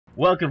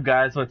Welcome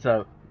guys, what's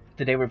up?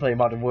 Today we're playing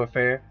Modern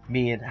Warfare.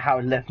 Me and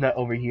HowardLeftNut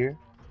over here,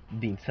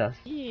 being sus.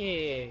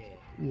 Yeah.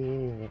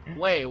 Yeah.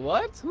 Wait,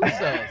 what? Who's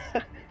sus?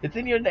 It's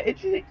in your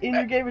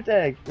gamer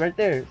tag right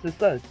there. It says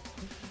sus.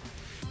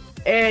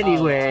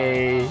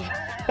 Anyways,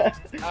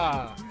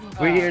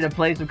 we're here to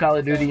play some Call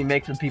of Duty and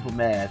make some people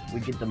mad.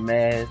 We get them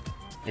mad,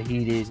 and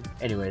heated.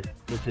 Anyways,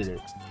 let's do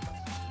this.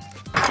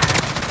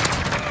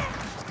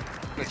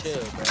 Chill,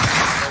 bro.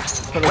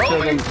 Put us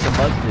in the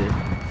busted.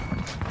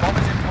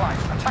 Bombers in flight.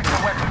 Attack the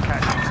weapon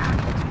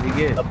caches. We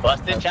get A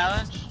busted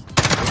challenge?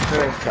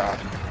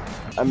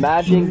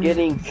 Imagine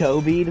getting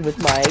Kobe'd with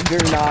my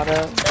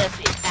Granada.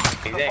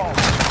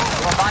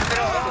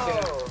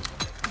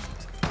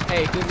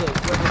 Hey, good look.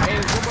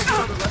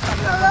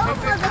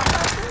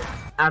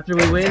 After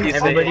we win,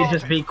 everybody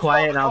just be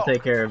quiet and I'll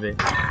take care of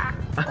it.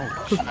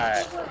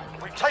 Alright.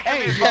 We've taken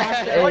Hey, the you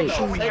have to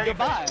advantage. say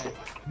goodbye.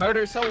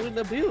 Murder someone in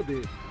the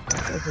building.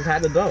 This just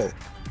had to go.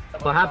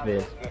 What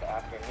happened? Good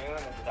afternoon,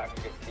 this is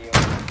Dr. Castillo.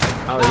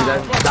 Oh, you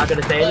guys not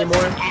gonna say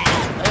anymore?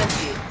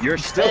 You're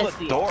still a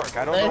dork.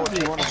 I don't know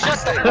what you want to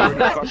say. You already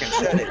fucking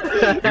said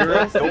it. You're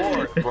a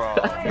dork, bro.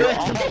 You're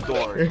all a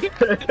dork.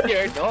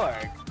 You're a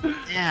dork.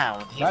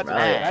 Damn, he's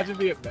mad.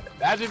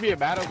 Imagine being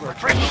mad over a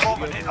Retreat the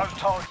bomb and hit those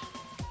targets.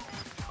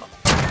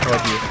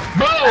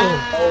 Boom!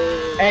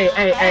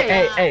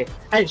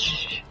 Hey,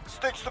 shh.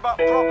 Stitch them up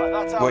proper.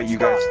 That's how What, it's you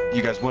done.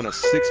 guys won a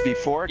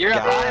 6v4? You're a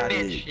Got bottom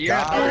it. bitch. You're a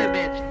Got bottom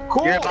it. bitch.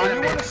 Cool, You're a and bottom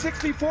you won a bitch.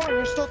 6v4 and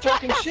you're still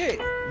talking shit.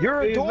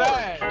 You're a dork.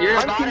 bad. You're a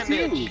I'm bottom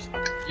confused.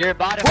 bitch. You're a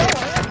bottom Bro, I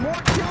bitch. have more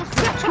kills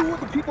than 2 of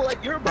the people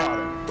at your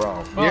bottom,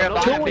 bro. You're a no,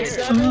 bottom Two and bitch.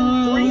 7,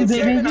 3 and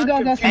 7,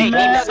 I'm Hey, confused.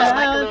 deep throat that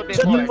mic a little bit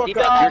Shut more. the fuck Deep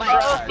up. throat that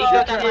mic. Deep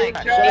throat that mic.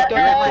 Deep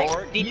throat that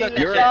mic. Deep throat that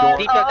You're a shit. dork.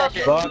 Deep throat that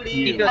shit. Fuck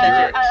you. Deep You're throat a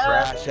that shit.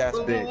 trash ass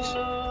bitch.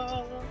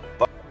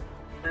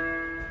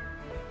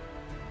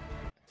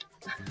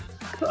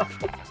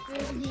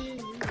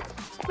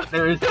 They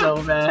were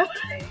so mad.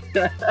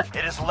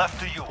 It is left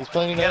to you. He's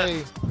playing Get A.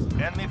 it.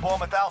 Enemy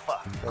bomb at Alpha.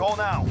 Go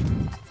now.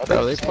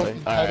 Bro, they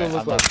fucking title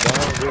look like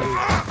down, really.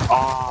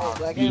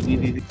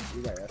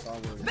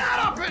 Not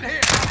up in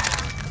here.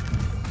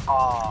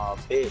 Aw,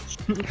 bitch.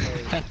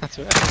 That's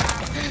right.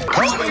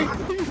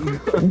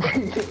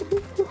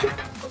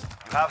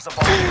 You have some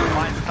bombs.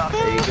 Mine's not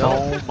there.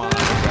 Oh my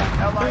god.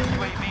 Allied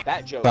UAV.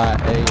 That joke. Bye,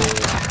 A.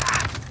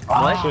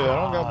 What? Shit, I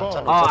don't got balls.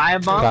 Oh, I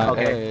have bomb? Bye,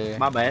 Okay, hey.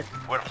 my bad.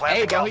 We're Hey,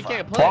 planting bro, he Alpha.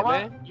 can't play,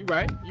 man. You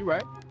right. You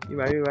right. I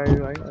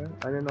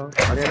didn't know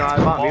I had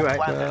bomb. You Bomb right.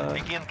 planted.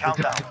 Begin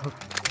countdown.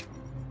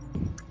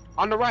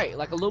 On the right,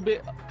 like a little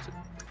bit.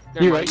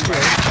 You right, you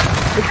right.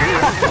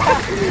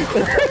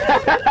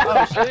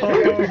 Oh shit.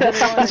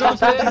 He's on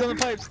the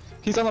pipes.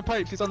 He's on the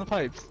pipes. He's on the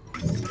pipes.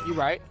 You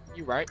right.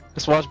 You right.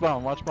 Just watch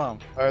bomb. Watch bomb.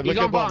 Alright, He's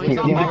look on at bomb. bomb. He's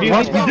on bomb. He's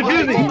Watch bomb.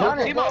 defusing.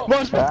 Timo.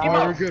 Watch bomb.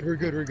 Timo. We're good. We're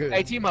good. We're good.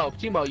 Hey,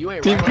 Timo, you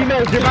ain't Team right.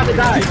 Females, you're about to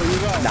die.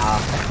 Nah.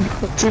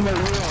 Team, we're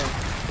on.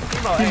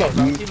 Timo, hey,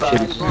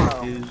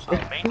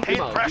 Timo, Maintain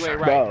Timo, you pressure. ain't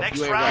right. Next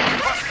You ain't round.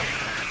 right. Crush them.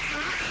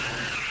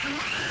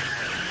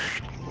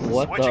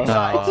 What Switching the?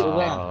 sides.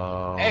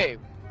 Hey,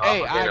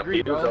 I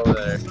agree, bro.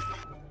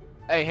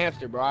 Hey,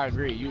 hamster, bro, I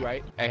agree. You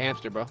right. Hey,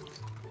 hamster, bro.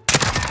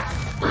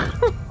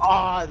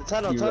 Ah, the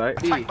tunnel. You right.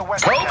 Attack the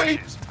weapon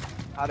caches.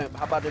 How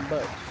about them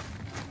butts?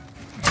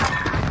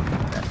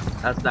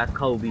 That's not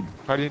Kobe.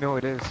 How do you know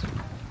it is?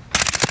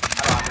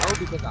 I know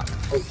because I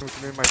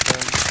Me and my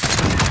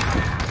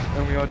friend.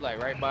 And we all like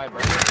right by, bro.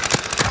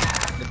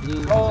 The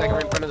blue, it's like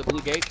right in front of the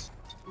blue gates.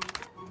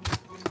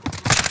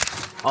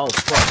 Oh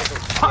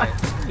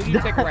fuck. If you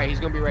take a right, he's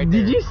gonna be right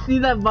there. Did you see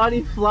that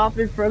body flop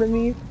in front of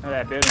me?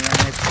 That building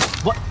right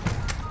next. What?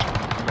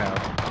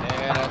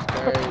 Yeah, that's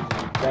crazy.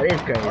 That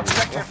is crazy.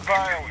 Objective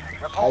failed.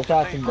 I Report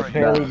thought to some debrief.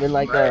 barely been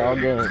like that all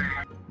game.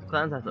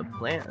 Clowns have to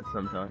plant at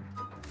some time.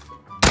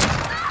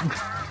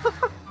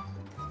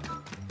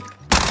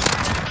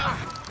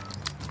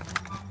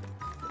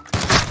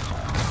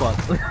 Fuck.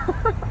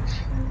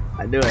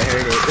 I knew I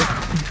heard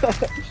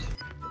it.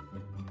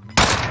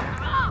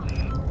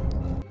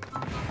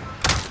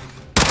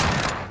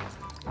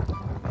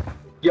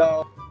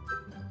 Yo.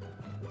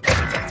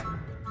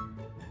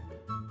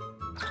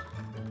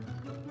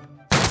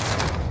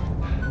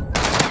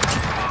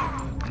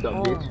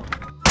 Dumb bitch.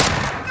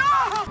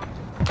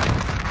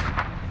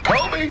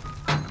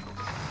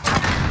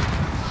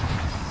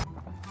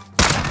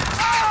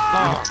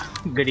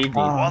 Good evening.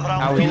 One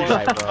round How to you go.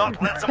 right, bro?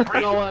 Not let them break.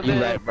 You know what, You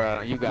man? right,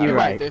 bro. You got You it.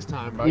 right. This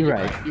time, bro. You You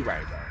right. right. You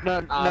right, bro. No,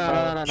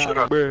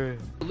 no.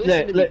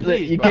 Listen to me, Look,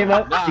 please, you bro. came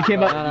up, you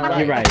came up, Nah,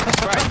 you're right.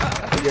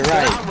 Right. You're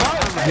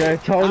right. You're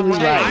totally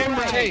I'm right.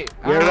 right.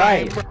 You're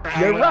right.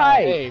 You're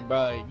right. Hey,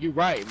 bro, you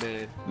right,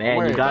 man. Man,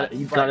 Word. you got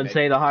him Right,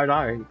 say the hard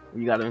R.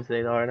 You got him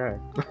say the hard R.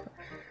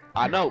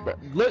 I know, but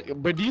look,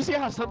 but do you see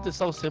how something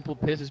so simple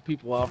pisses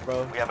people off,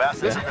 bro? We have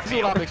assets in the This is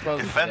what I'm field.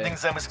 exposing Defending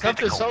today. them is Something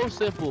critical. so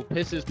simple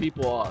pisses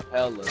people off.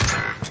 Hella.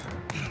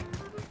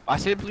 I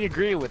simply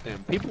agree with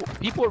them.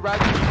 People would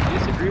rather you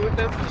disagree with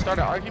them and start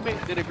an argument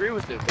than agree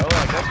with them, bro.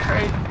 Like that's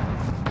crazy.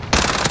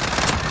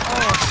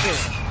 Oh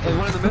shit! There's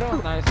one in the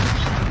middle. Nice.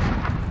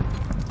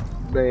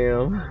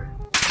 Damn.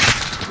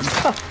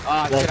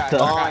 Ah, That's shit, I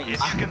tough. forgot. If you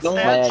can Man, stand,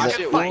 that you shit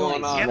can was fight.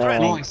 going on. Get Man.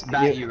 ready.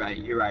 You're right.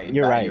 You're right.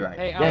 You're right. You're right.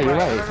 Hey, Yeah, you're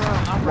right.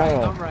 I'm Right right.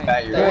 on. I'm right.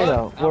 Pat, you're Yeah, right.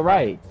 no, we're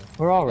right.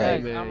 We're all Hey,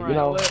 right. man, I'm You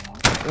know,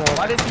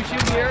 Why didn't you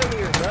shoot me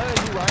earlier, bro?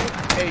 You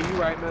right? Hey,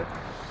 you right, man.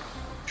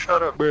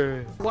 Shut up,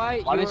 bro.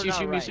 Why Didn't you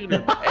shoot me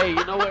sooner? Hey,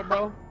 you know what,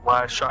 bro?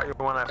 Why I shot you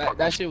when I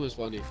That shit was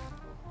funny.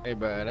 Hey,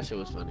 bro, that shit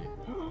was funny.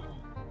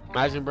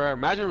 Imagine, bro.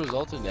 Imagine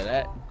resulting to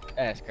that.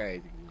 That's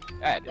crazy.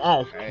 That is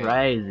that's crazy.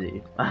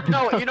 crazy.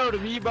 You know to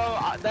me, bro.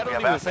 That We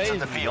don't have even phase assets in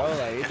the me, field. bro.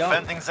 Like, it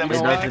Defending them you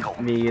is know why?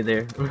 critical. Me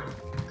either.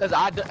 Cause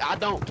I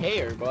don't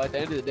care, bro. At the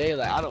end of the day,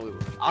 like I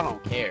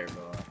don't care,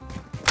 bro.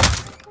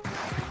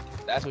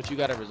 That's what you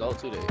gotta result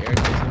to irritate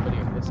somebody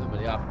or piss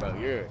somebody off, bro.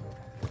 You're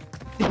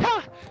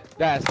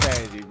that's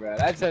crazy, bro.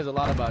 That says a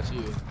lot about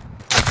you.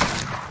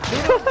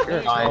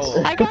 You're Nice.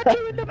 cold. I got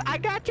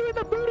you in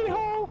the booty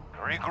hole.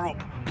 Regroup.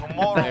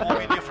 Tomorrow will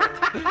be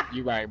different.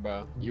 You right,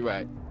 bro. You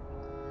right.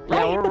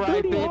 Yeah, we're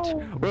right,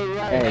 bitch. We're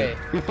right. Hey.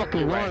 We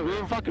fucking You're right. right.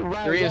 We're fucking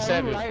right. 3 and Yeah,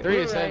 7. we're right.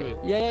 3 and We're right. 7.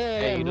 Yeah.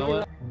 Hey, you know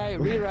what? Right.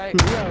 We right. We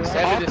right.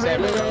 7 to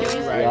 7, bro. You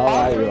right. Yeah, all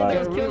right, you right.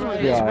 Kills You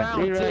this right.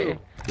 round You too.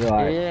 You're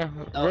right. Yeah,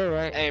 we're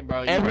right. Hey,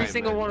 bro. You Every right,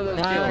 single man. one of those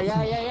Nah, kills.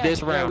 yeah.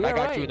 This round, Yeah, I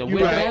got you in the you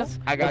wheel right. dance.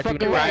 I got you in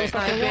the fucking right.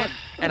 right.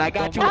 And I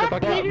got you in the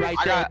butt right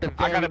there at the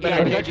I got a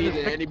very better end. PG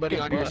than anybody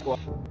on your squad.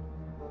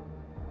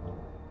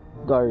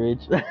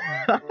 Garbage.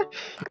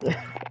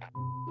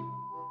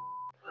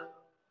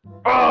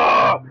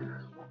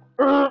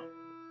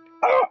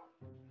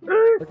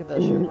 Look at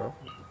that shit, bro.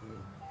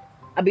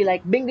 I'd be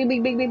like, bing, bing,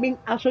 bing, bing, bing, bing.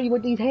 I'll show you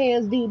what these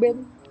hands do, baby.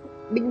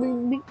 Bing,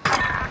 bing, bing.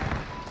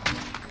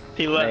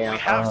 He left. We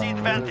have the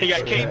advantage. He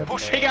got Keep banned.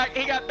 pushing. He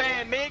got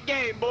banned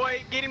mid-game,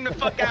 boy. Get him the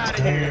fuck out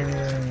of here.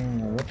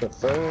 What the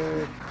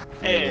fuck?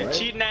 Hey,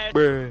 cheating ass.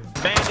 Banned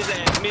his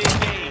ass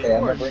mid-game. Yeah,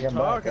 I'm gonna bring him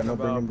back. I'm gonna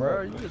bring him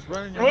back. You just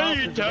running your What mouth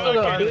are you too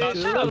talking much. about?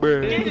 Shut up.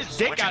 Get his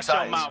dick Switching out your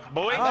sides. mouth,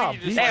 boy. Ah,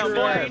 Damn, beat boy,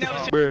 your you never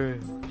ass.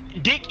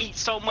 seen dick eat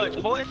so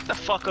much, boy. Shut the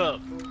fuck up.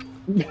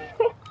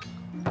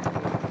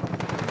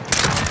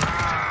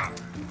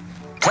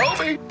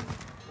 Kobe.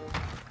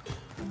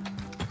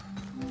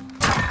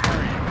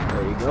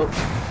 There you go.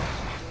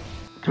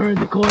 Turn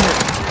the corner.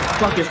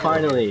 Fuck it,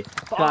 finally.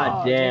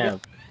 God damn.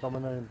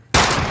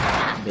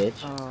 Bitch.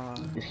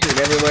 It's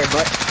shooting everywhere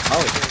but.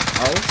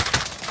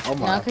 Oh No,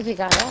 my. because he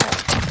got up.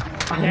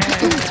 I was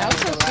still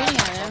shooting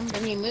at him,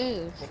 then he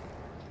moved.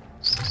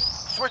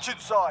 Switching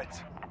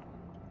sides.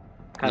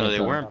 Kinda they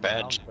sucks. weren't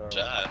bad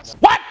shots.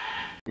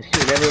 It's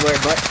shooting everywhere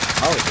but.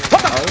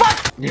 What the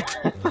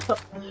fuck?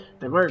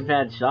 They weren't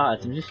bad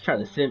shots. I'm just trying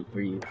to simp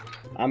for you.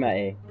 I'm at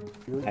A.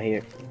 I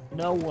hear.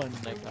 No one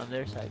like on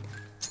their side.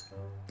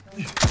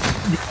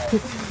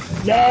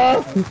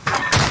 No!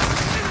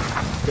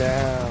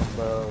 Damn,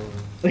 bro.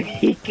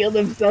 He killed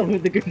himself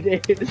with the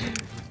grenade.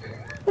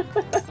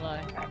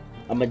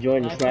 I'm gonna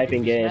join the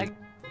sniping game.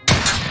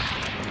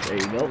 There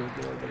you go.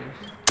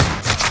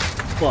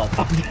 Fuck.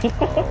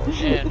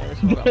 Yeah,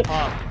 there's one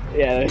pop.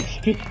 Yeah,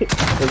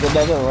 there's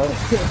another one.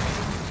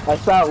 I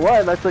shot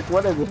one. I took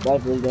one of the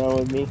snipers down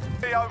with me.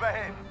 Be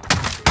overhead.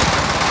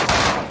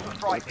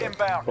 Strike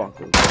inbound. Fuck.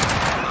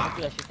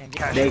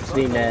 Makes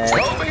me mad.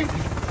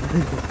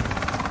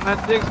 My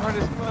dick's hard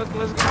as fuck.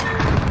 Let's go.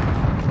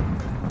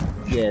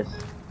 Yes.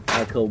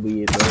 I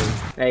Kobe it, bro.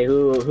 Hey,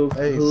 who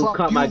fuck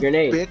caught you, my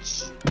grenade?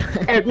 Bitch.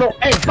 Hey, no,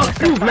 hey, fuck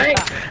you, man.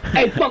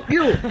 Hey, fuck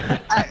you.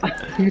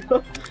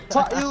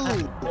 Fuck you.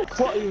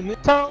 Fuck you,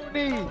 nigga.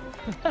 Tony!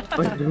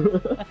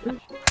 Overhead.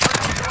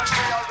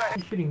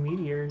 Shooting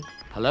meteors.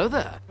 Hello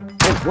there.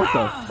 What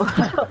the?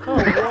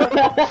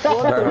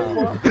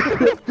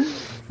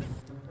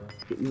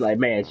 He's like,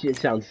 man, shit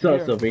sounds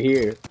sus over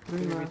here.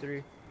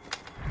 3v3.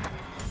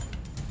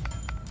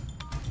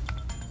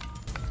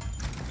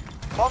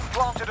 Bomb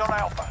planted on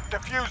Alpha.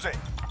 Defusing.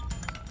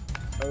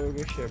 Oh,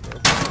 good shit, bro.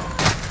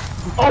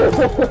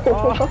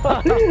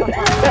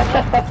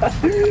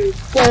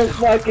 So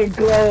fucking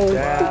close.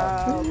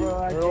 Yeah,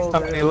 bro. How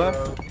many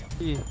left?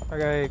 I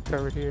got it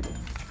covered here.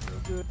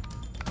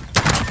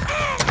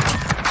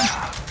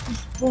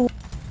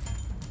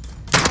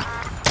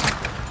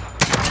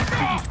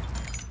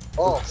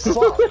 Oh,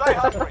 fuck. Stay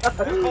hungry.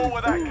 Move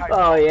forward that case.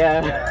 Oh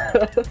yeah.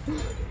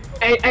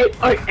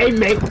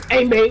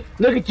 hey mate,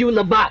 look at you in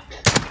the box.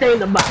 Stay in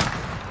the box.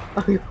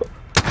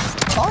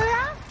 Oh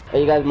yeah.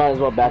 Hey, you guys might as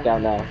well back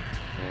out now.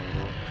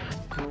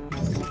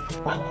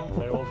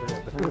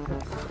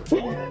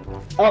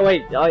 Oh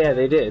wait, oh yeah,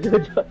 they did.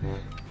 Should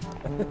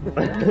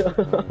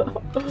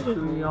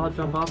we all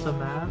jump off the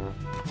map?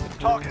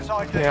 Target's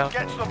ID. Yeah.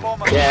 Get to the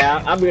bomber.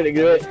 Yeah, I'm gonna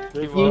do it.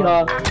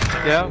 Yeehaw.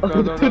 Yeah,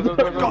 go. Got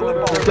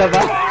the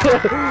bomb.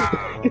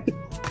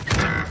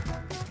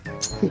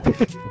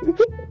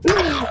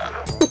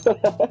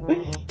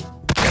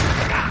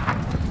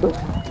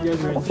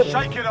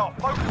 Shake it off.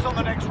 Focus on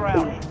the next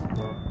round.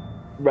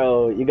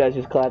 Bro, you guys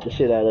just clapped the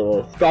shit out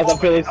of us. Guys, I'm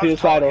feeling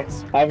suicidal.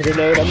 I have a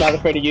grenade, I'm not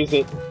afraid to use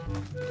it.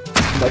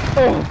 I'm like,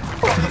 oh.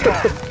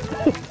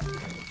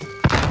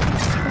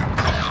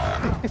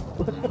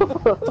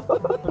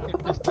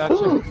 Go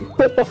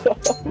closer,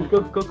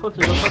 go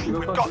closer,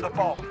 go Got closer. the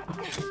bomb.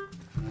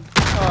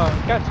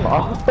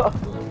 Gotcha.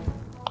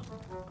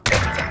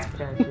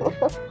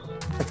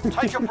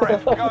 Take a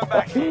breath. Go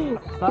back.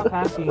 Stop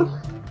hacking.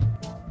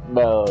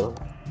 Bro,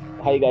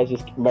 how you guys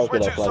just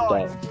marking us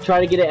like that? Try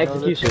to get an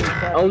execution.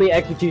 Only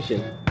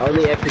execution.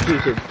 Only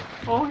execution.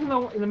 Oh, he's in the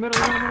middle, in the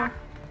middle.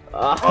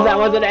 That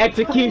was an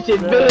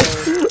execution, Billy.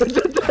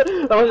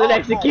 That was an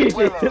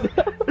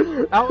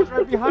execution. I was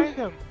right behind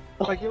him.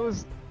 Like it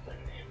was.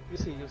 You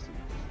see. You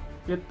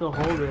have to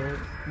hold it.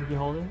 Did you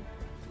hold it?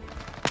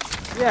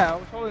 Yeah, I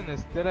was holding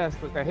this dead ass.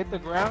 Look, I hit the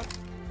ground.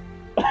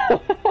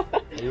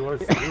 He was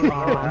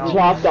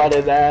Dropped on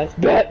his ass,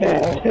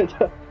 Batman.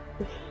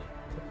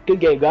 Good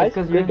game, guys.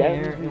 Because you're Good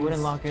in the air, game. it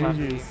wouldn't lock in.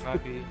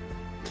 Might be.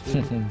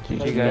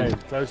 GG guys.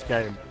 Close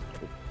game.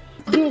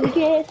 Didn't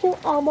get to,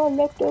 I'ma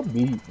let the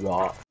beat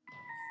rock.